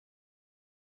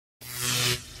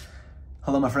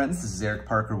Hello my friends, this is Eric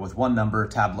Parker with One Number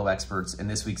Tableau Experts. In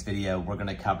this week's video, we're going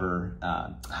to cover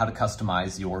how to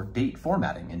customize your date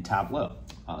formatting in Tableau.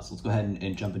 So let's go ahead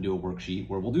and jump into a worksheet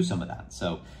where we'll do some of that.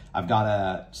 So I've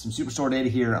got some Superstore data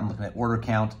here. I'm looking at order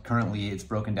count. Currently it's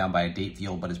broken down by a date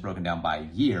field, but it's broken down by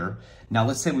year. Now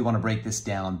let's say we want to break this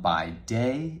down by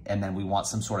day, and then we want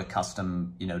some sort of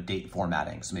custom, date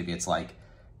formatting. So maybe it's like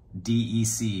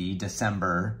DEC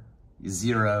December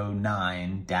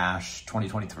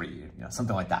 09-2023,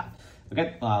 something like that.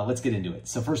 Okay, let's get into it.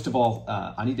 So first of all,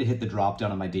 I need to hit the drop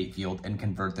down on my date field and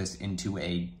convert this into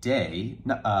a date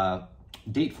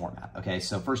format. Okay,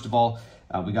 so first of all,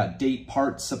 we got date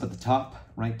parts up at the top,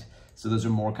 right? So those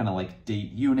are more kind of like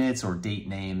date units or date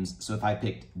names. So if I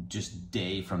picked just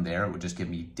day from there, it would just give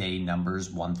me day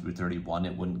numbers 1 through 31.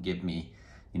 It wouldn't give me,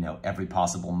 every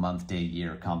possible month, day,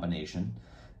 year combination.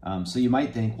 So you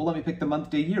might think, well, let me pick the month,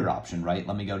 day, year option, right?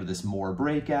 Let me go to this more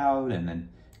breakout and then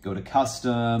go to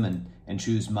custom and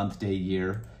choose month, day,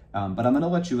 year. But I'm gonna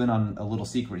let you in on a little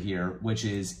secret here, which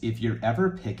is if you're ever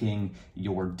picking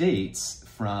your dates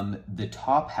from the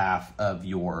top half of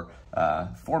your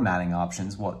formatting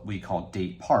options, what we call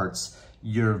date parts,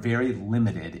 you're very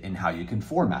limited in how you can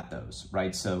format those,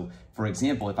 right? So for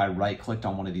example, if I right-clicked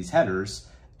on one of these headers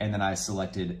and then I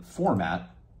selected format,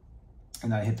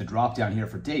 and I hit the drop down here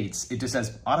for dates, it just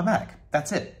says automatic.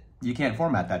 That's it. You can't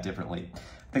format that differently.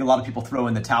 I think a lot of people throw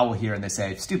in the towel here and they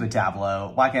say, stupid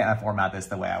Tableau, why can't I format this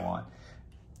the way I want?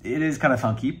 It is kind of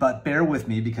funky, but bear with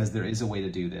me because there is a way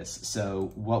to do this.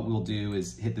 So what we'll do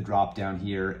is hit the drop down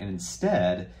here, and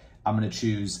instead I'm gonna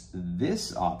choose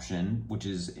this option, which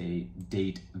is a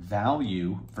date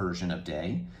value version of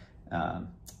day.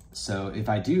 So if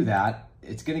I do that,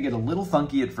 it's gonna get a little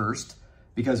funky at first,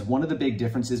 because one of the big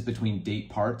differences between date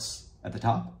parts at the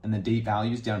top and the date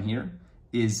values down here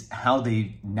is how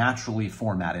they naturally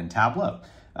format in Tableau.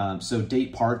 So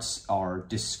date parts are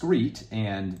discrete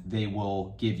and they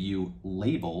will give you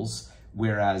labels,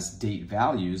 whereas date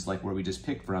values, like where we just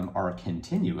picked from, are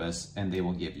continuous and they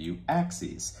will give you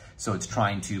axes. So it's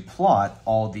trying to plot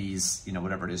all these,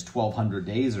 whatever it is, 1200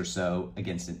 days or so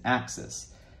against an axis.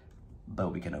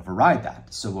 But we can override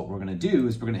that. So what we're gonna do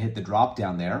is we're gonna hit the drop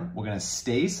down there. We're gonna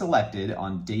stay selected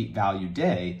on date value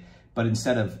day, but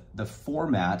instead of the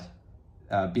format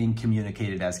being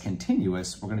communicated as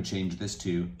continuous, we're gonna change this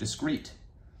to discrete.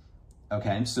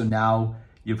 Okay, so now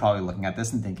you're probably looking at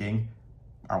this and thinking,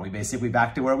 aren't we basically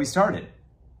back to where we started?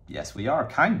 Yes, we are,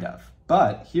 kind of.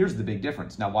 But here's the big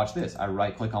difference. Now watch this. I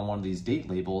right-click on one of these date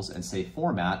labels and say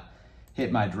format,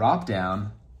 hit my drop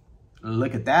down.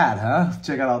 Look at that, huh?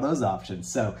 Check out all those options.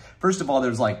 So first of all,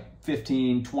 there's like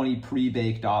 15, 20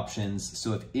 pre-baked options.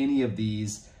 So if any of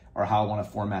these are how I want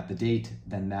to format the date,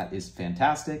 then that is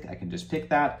fantastic. I can just pick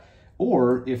that.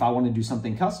 Or if I want to do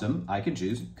something custom, I can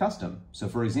choose custom. So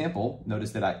for example,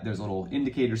 notice that there's little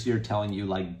indicators here telling you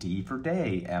like D for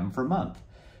day, M for month.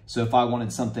 So if I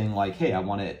wanted something like, hey, I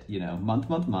want it,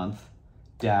 month,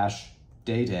 dash,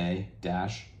 day,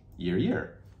 dash,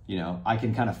 year. I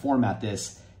can kind of format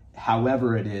this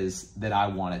however it is that I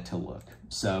want it to look.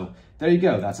 So there you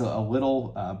go. That's a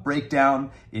little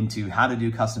breakdown into how to do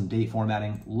custom date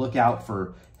formatting. Look out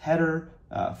for header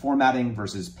formatting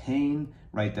versus pane,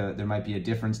 right? There might be a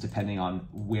difference depending on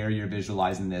where you're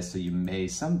visualizing this. So you may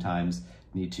sometimes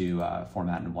need to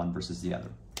format in one versus the other.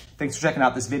 Thanks for checking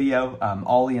out this video.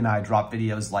 Ollie and I drop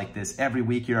videos like this every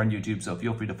week here on YouTube, so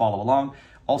feel free to follow along.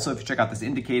 Also, if you check out this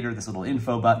indicator, this little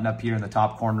info button up here in the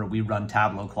top corner, we run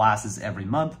Tableau classes every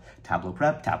month. Tableau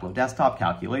Prep, Tableau Desktop,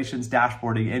 calculations,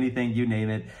 dashboarding, anything, you name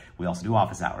it. We also do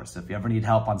office hours. So if you ever need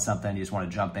help on something, you just want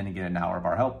to jump in and get an hour of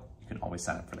our help, you can always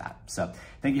sign up for that. So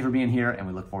thank you for being here, and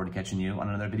we look forward to catching you on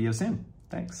another video soon.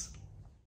 Thanks.